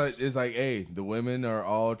Diamond. It's yes. like, hey, the women are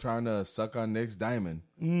all trying to suck on Nick's diamond.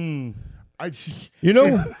 You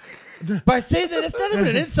know, by saying that, it's not even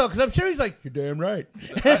an insult because I'm sure he's like, you're damn right.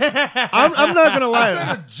 I'm not gonna lie. I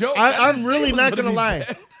said a joke. I'm really not gonna lie.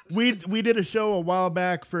 We did a show a while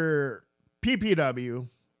back for PPW,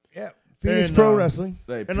 Yeah. Phoenix And, Pro Wrestling.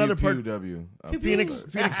 Like Another part- PW. Phoenix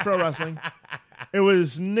Pro Wrestling. It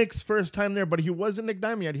was Nick's first time there, but he wasn't Nick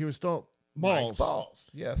Diamond yet. He was still Balls. Mike Balls.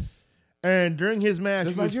 Yes. And during his match,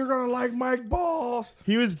 It's like, you're gonna like Mike Balls.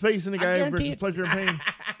 he was facing a guy guarantee versus it. Pleasure and Pain,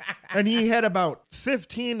 and he had about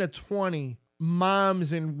 15 to 20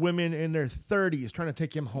 moms and women in their 30s trying to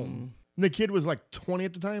take him home. And the kid was like 20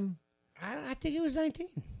 at the time. I think he was 19.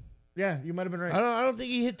 Yeah, you might have been right. I don't think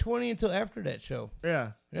he hit 20 until after that show.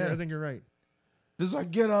 Yeah, Yeah. I think you're right. Just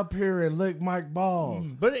like, get up here and lick Mike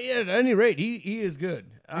Balls. But yeah, at any rate, he is good.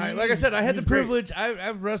 Like I said, I had the he's great. privilege.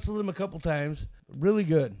 I've wrestled him a couple times. Really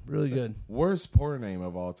good. Really good. Worst porn name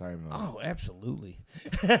of all time, though. Oh, absolutely.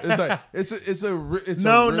 It's like it's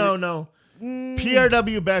No.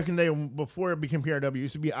 PRW back in the day, before it became PRW,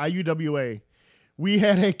 used to be IUWA. We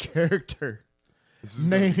had a character This is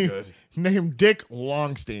gonna be good. named Dick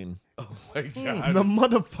Longstein. Oh my god. The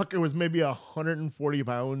motherfucker was maybe 140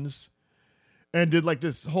 pounds and did like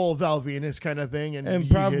this whole Val Venus kind of thing. And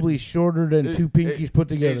probably shorter than two pinkies put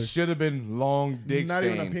together. It should have been long dick not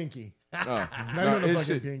stain. even a pinky. No, Not even a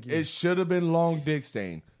fucking pinky. It should have been long dick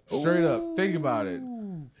stain. Straight up. Think about it.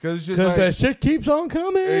 Because it's just Because like, that shit keeps on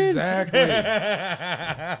coming. Exactly.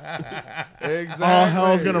 Exactly. All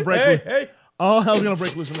hell's gonna break. Hey. All hell's gonna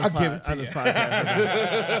break loose on this, I'll give it to on you. this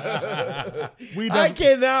podcast. I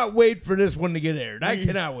cannot wait for this one to get aired. I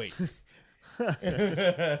cannot wait.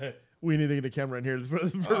 We need to get a camera in here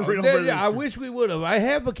for real. I wish we would have. I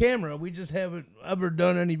have a camera. We just haven't ever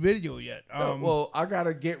done any video yet. Well, I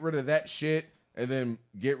gotta get rid of that shit and then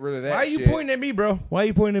get rid of that. Why are you shit. pointing at me, bro? Why are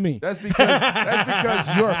you pointing at me? That's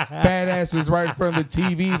because your fat ass is right in front of the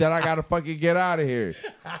TV that I gotta fucking get out of here.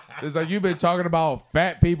 It's like you've been talking about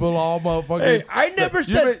fat people all motherfucking. Hey, I never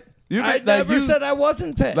said. I never said I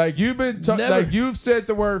wasn't fat. Like you've been, like you've said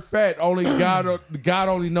the word fat. Only God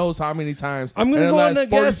only knows how many times. I'm gonna in go the on last a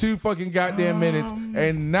guess. 42 fucking goddamn minutes,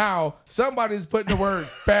 and now somebody's putting the word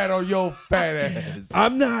fat on your fat ass.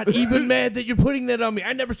 I'm not even mad that you're putting that on me.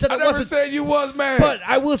 I never said I I never wasn't. said you was mad, But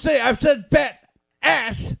I will say I've said fat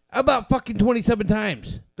ass about fucking 27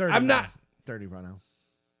 times. 30 I'm now. not. 30 right now.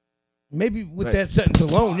 Maybe with that sentence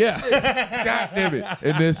alone, yeah. God damn it!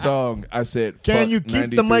 In this song, I said, Can fuck you keep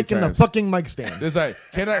 93 the mic in the times. fucking mic stand? It's like,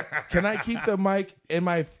 can I keep the mic in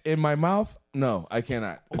my mouth? No, I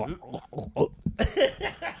cannot. Boy,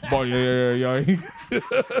 yeah.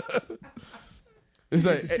 It's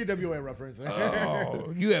like, CWA reference.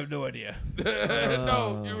 Oh, you have no idea.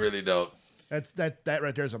 no, you really don't. That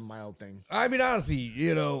right there is a mild thing. I mean, honestly,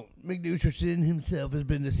 McDoucherson himself has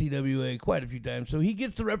been to CWA quite a few times, so he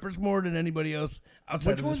gets the reference more than anybody else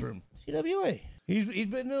outside of this room. CWA. He's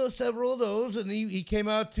been to several of those, and he came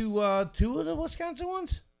out to 2 of the Wisconsin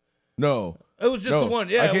ones. No. It was just the one.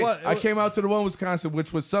 Yeah, I came out to the one Wisconsin,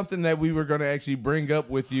 which was something that we were going to actually bring up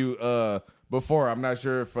with you before. I'm not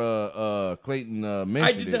sure if Clayton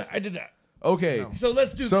mentioned it. I did that. Okay. No. So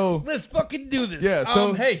let's do this. Let's fucking do this. Yeah,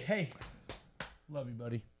 so- hey. Love you,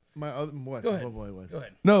 buddy. My other what? Go ahead. What? Go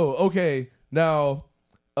ahead. No, okay. Now,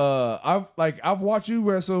 I've watched you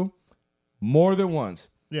wrestle more than once.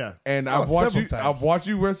 Yeah. And Oh, I've watched you. several times. I've watched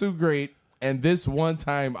you wrestle great. And this one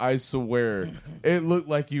time, I swear, it looked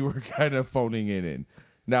like you were kind of phoning it in.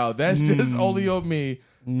 Now that's just only on me.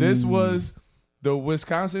 This was the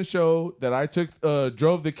Wisconsin show that I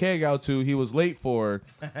drove the keg out to. He was late for,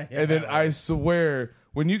 and then I swear,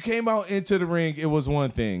 when you came out into the ring, it was one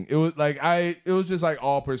thing. It was like it was just like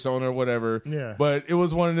all persona or whatever. Yeah. But it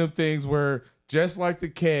was one of them things where, just like the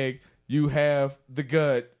keg, you have the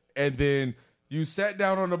gut, and then you sat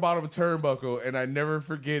down on the bottom turnbuckle, and I never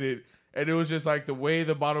forget it. And it was just like the way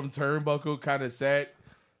the bottom turnbuckle kind of sat.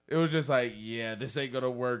 It was just like, yeah, this ain't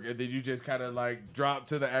gonna work. And then you just kind of like drop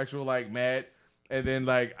to the actual like mat, and then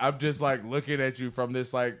like I'm just like looking at you from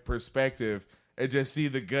this like perspective and just see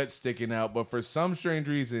the gut sticking out. But for some strange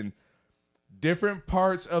reason, different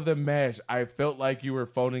parts of the match, I felt like you were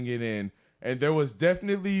phoning it in, and there was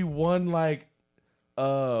definitely one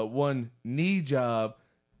knee job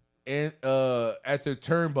and at the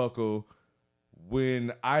turnbuckle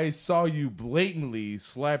when I saw you blatantly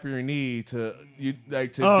slap your knee to you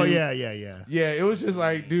like to. Oh do, yeah. Yeah, it was just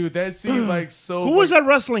like, dude, that seemed like so. Who was that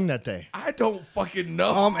wrestling that day? I don't fucking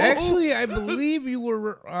know. Actually, I believe you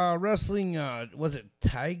were wrestling. Was it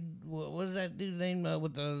What was that dude's name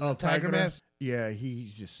with the tiger mask? Yeah,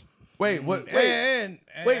 he just. Wait, what?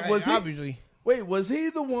 Was he? Obviously. Wait, was he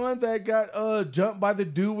the one that got jumped by the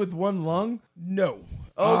dude with one lung? No.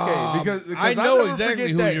 Okay, because I I'll know never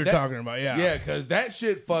exactly forget who you're talking about. Yeah, yeah, because that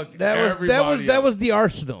shit fucked everybody that up. was the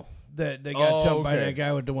Arsenal that got jumped by okay. that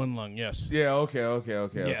guy with the one lung. Yes. Yeah. Okay. Yes.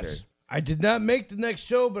 Okay. I did not make the next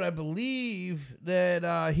show, but I believe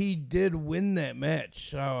that he did win that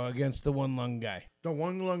match against the one lung guy. The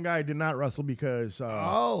one lung guy did not wrestle because.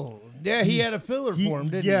 He had a filler for him,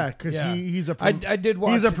 didn't he? Yeah, because he's a. I did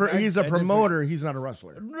watch. He's a promoter. He's not a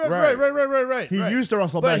wrestler. Right. He used to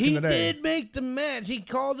wrestle But back in the day. he did make the match. He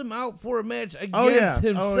called him out for a match against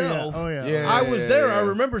himself. Oh yeah. Yeah. I was there. I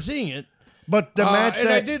remember seeing it. But the match and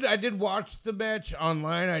that I did watch the match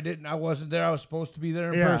online. I wasn't there. I was supposed to be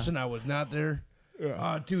there in person. I was not there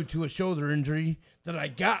due to a shoulder injury that I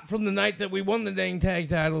got from the night that we won the dang tag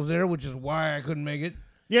titles there, which is why I couldn't make it.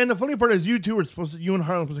 Yeah, and the funny part is you two were you and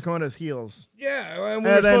Harlan were supposed to come out as heels. Yeah, and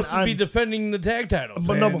we were supposed to be defending the tag titles.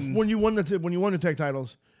 But but when you won the tag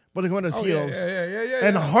titles, but they come out as heels. Yeah.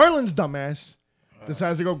 And Harlan's dumbass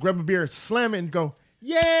decides to go grab a beer, slam it, and go,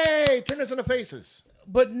 "Yay! Turn us into faces."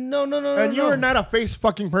 but no. And you are not a face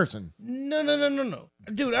fucking person. No.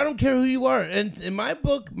 Dude, I don't care who you are. And in my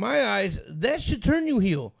book, my eyes, that should turn you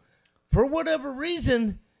heel. For whatever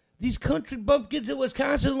reason, these country bumpkins in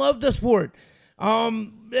Wisconsin loved us for it.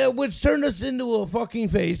 Which turned us into a fucking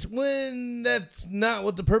face when that's not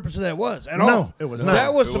what the purpose of that was at all. No, it was not.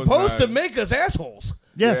 That was It was supposed to not. make us assholes.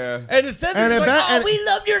 Yes. Yeah. And instead, And it's if like, that- we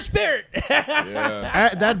love your spirit.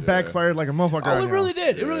 Yeah. That backfired like a motherfucker. Oh, on it you. really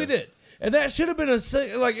did. It really Yeah. did. And that should have been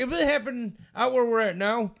like, if it happened out where we're at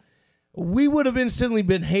now, we would have instantly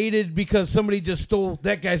been hated because somebody just stole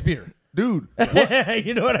that guy's beer. Dude,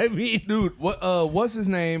 You know what I mean? dude, what's his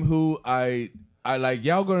name? Who I like?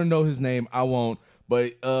 Y'all gonna know his name? I won't.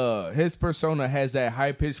 But his persona has that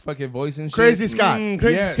high pitched fucking voice and shit. Crazy Scott.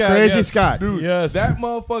 Crazy Yes. Scott. Crazy yes. Scott. Dude, Yes. that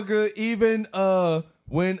motherfucker. Even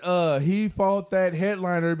when he fought that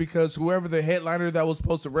headliner because whoever the headliner that was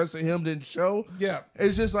supposed to wrestle him didn't show. Yeah.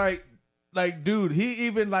 It's just like, dude, he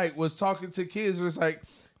even like was talking to kids. It's like.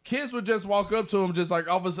 Kids would just walk up to him, just like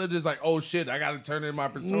all of a sudden, just like, "Oh shit, I gotta turn in my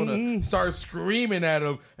persona." Start screaming at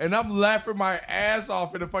him, and I'm laughing my ass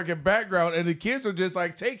off in the fucking background, and the kids are just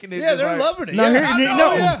like taking it. Yeah, just they're like, loving it. Now, Yeah. here- Oh,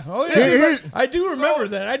 no. yeah. Oh, yeah. Here- I do remember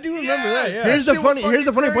that. I do remember that. Yeah. Here's the shit was funny. Here's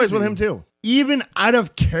the funny fucking place with crazy. him too. Even out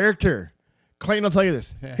of character, Clayton will tell you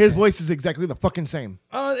this. His voice is exactly the fucking same.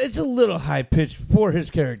 It's a little high pitched for his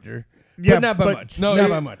character. Yeah, but not by but- much. No, not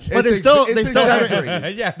it's- by much. But they still exaggerated.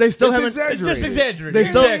 haven't. Yeah. They still It's haven't. exaggerated. It's just exaggerated. They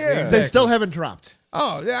still. Exactly. They still haven't dropped.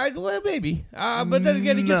 Oh, yeah, well, maybe. But then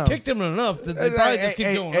again, he just No. kicked him enough that they probably just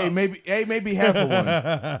keep going up. Maybe half of one.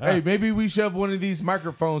 Hey, maybe we shove one of these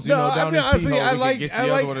microphones, down I mean, his honestly, pee hole. I We like, can get I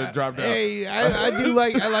the like, other one to drop down. Hey, I do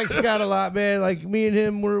like, I like Scott a lot, man. Like me and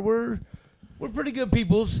him, we're pretty good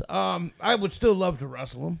peoples. I would still love to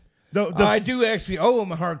wrestle him. I do actually owe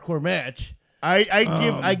him a hardcore match.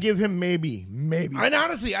 I give him maybe. And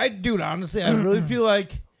honestly, I really feel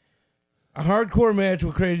like a hardcore match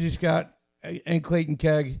with Crazy Scott and Clayton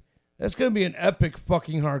Keg. That's gonna be an epic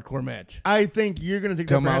fucking hardcore match. I think you're gonna take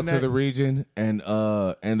Come that out to the region and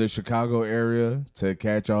the Chicago area to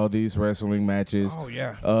catch all these wrestling matches. Oh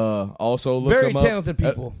yeah. Also look Very them up. talented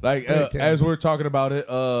people. Like Very talented. as we're talking about it,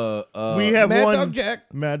 We have Mad one. Dog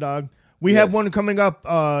Jack. Mad Dog. We Yes. have one coming up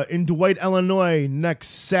in Dwight, Illinois next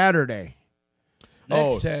Saturday.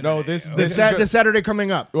 Next Saturday. no, this This Saturday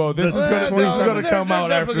coming up. well, this is gonna come out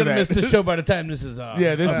after They're that. miss the show by the time this is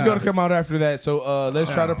Yeah, this is gonna come out after that. So let's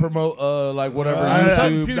try to promote like whatever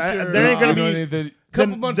Some YouTube. future, there ain't gonna you know, be- any of the-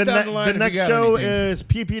 couple months down the line. The if next you got show anything. is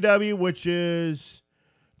PPW, which is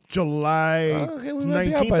July Okay, we might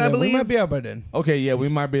be out 19th, by I then. We believe. might be out by then. Okay, yeah, we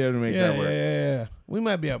might be able to make that work. Yeah. We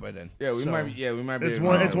might be out by then. Yeah, we might be. Yeah, we might be. It's able to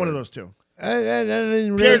one. make It's that one of work. those two.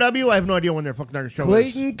 PRW, PRW, I have no idea when their fucking next show is.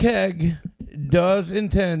 Clayton Keg does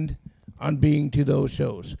intend on being to those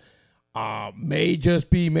shows. May just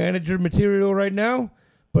be manager material right now,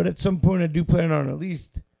 but at some point I do plan on at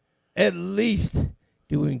least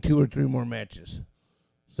doing 2 or 3 more matches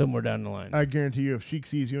somewhere down the line. I guarantee you, if Sheik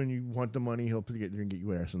sees you and you want the money, he'll get there and get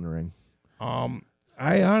you ass in the ring.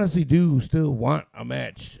 I honestly do still want a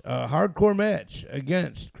match, a hardcore match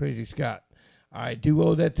against Crazy Scott. I do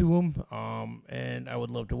owe that to him, and I would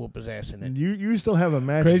love to whoop his ass in it. And you still have a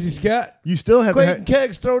match. Crazy Scott. You still have Clayton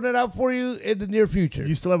Kegs throwing it out for you in the near future.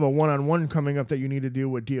 you still have a one-on-one coming up that you need to do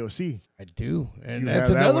with DOC. I do, and You that's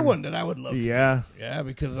have that another one. one that I would love. Yeah. Yeah,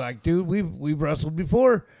 because like, dude, we've wrestled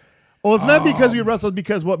before. Well, it's not because we wrestled,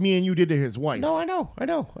 because what me and you did to his wife. No, I know.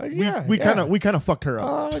 We kind of fucked her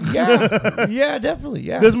up. Yeah, definitely.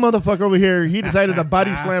 Yeah, This motherfucker over here, he decided to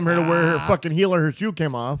body slam her to where her fucking heel or her shoe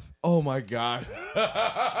came off. Oh my god!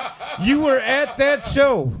 you were at that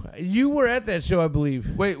show. I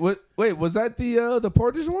believe. Wait, what? Wait, was that the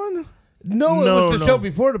Portage one? No, it was the show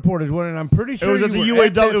before the Portage one, and I'm pretty It sure was at the you were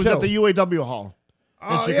at that UAW. It was show. at the UAW hall.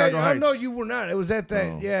 Oh, Chicago yeah, Heights. no, you were not. It was at that.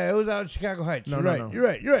 Oh. Yeah, it was out in Chicago Heights. No, You're no, right. no.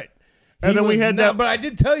 You're right. And then we had that. But I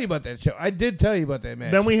did tell you about that show. I did tell you about that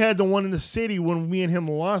match. Then we had the one in the city when me and him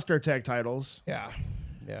lost our tag titles, Yeah.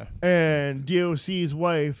 and DOC's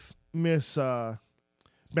wife, Miss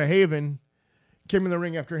Behaven, came in the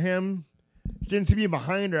ring after him. She didn't see me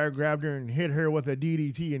behind her. I grabbed her and hit her with a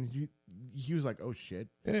DDT, and he was like, "Oh shit."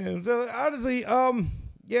 Yeah. So honestly,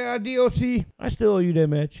 yeah, DOC, I still owe you that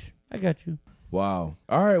match. I got you. Wow.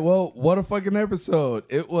 All right. Well, what a fucking episode!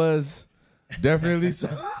 It was definitely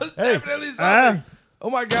definitely something. Oh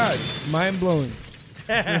my god. Mind blowing.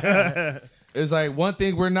 It's like one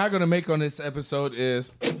thing we're not gonna make on this episode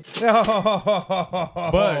is But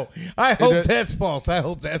I hope that's false.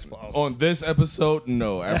 on this episode.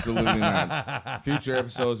 No, absolutely not. Future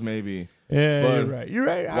episodes maybe. Yeah, But- you're right. You're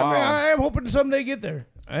right. Wow. I am hoping to someday get there.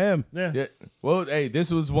 I am. Yeah. Well, hey,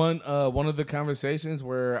 this was one of the conversations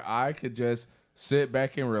where I could just sit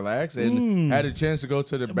back and relax and had a chance to go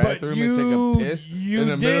to the bathroom and take a piss in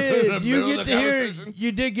the middle of the conversation.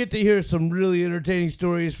 You did get to hear some really entertaining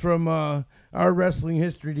stories from our wrestling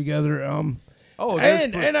history together. And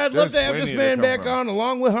I'd love to have this man back on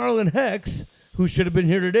along with Harlan Hex, who should have been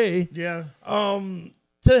here today. Yeah.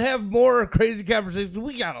 To have more crazy conversations.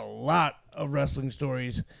 We got a lot of wrestling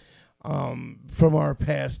stories from our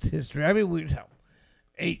past history. I mean,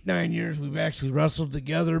 8-9 years we've actually wrestled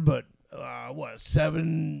together, but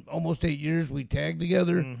 7, almost 8 years we tagged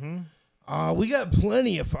together. Mm-hmm. We got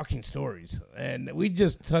plenty of fucking stories, and we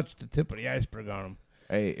just touched the tip of the iceberg on them.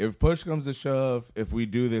 Hey, if push comes to shove, if we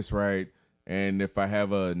do this right, and if I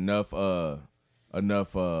have enough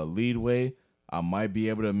leadway, I might be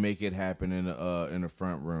able to make it happen in the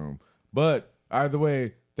front room. But either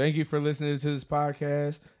way, thank you for listening to this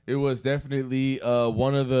podcast. It was definitely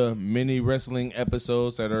one of the many wrestling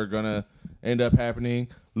episodes that are gonna end up happening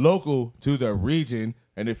local to the region.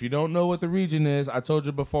 And if you don't know what the region is, I told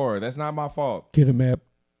you before, that's not my fault. Get a map.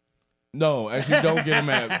 No, actually, don't get a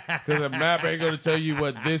map because a map ain't going to tell you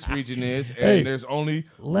what this region is, and there's only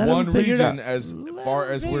one region as far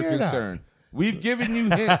as we're concerned. We've given you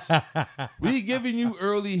hints. We've given you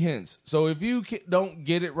early hints. So if you don't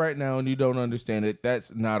get it right now and you don't understand it,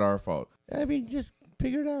 that's not our fault. I mean, just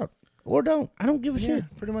figure it out. Or don't. I don't give a shit.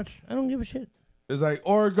 Pretty much. I don't give a shit. It's like,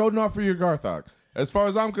 or go not for your Garthok. As far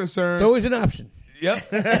as I'm concerned. It's always an option. Yep.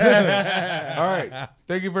 All right.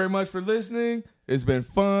 Thank you very much for listening. It's been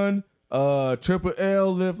fun. Triple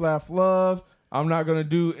L, Live, Laugh, Love. I'm not going to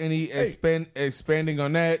do any expanding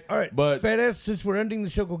on that. All right. But Fat ass, since we're ending the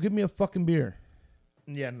show, go give me a fucking beer.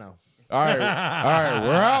 Yeah, no. All right.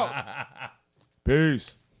 We're out.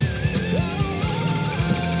 Peace.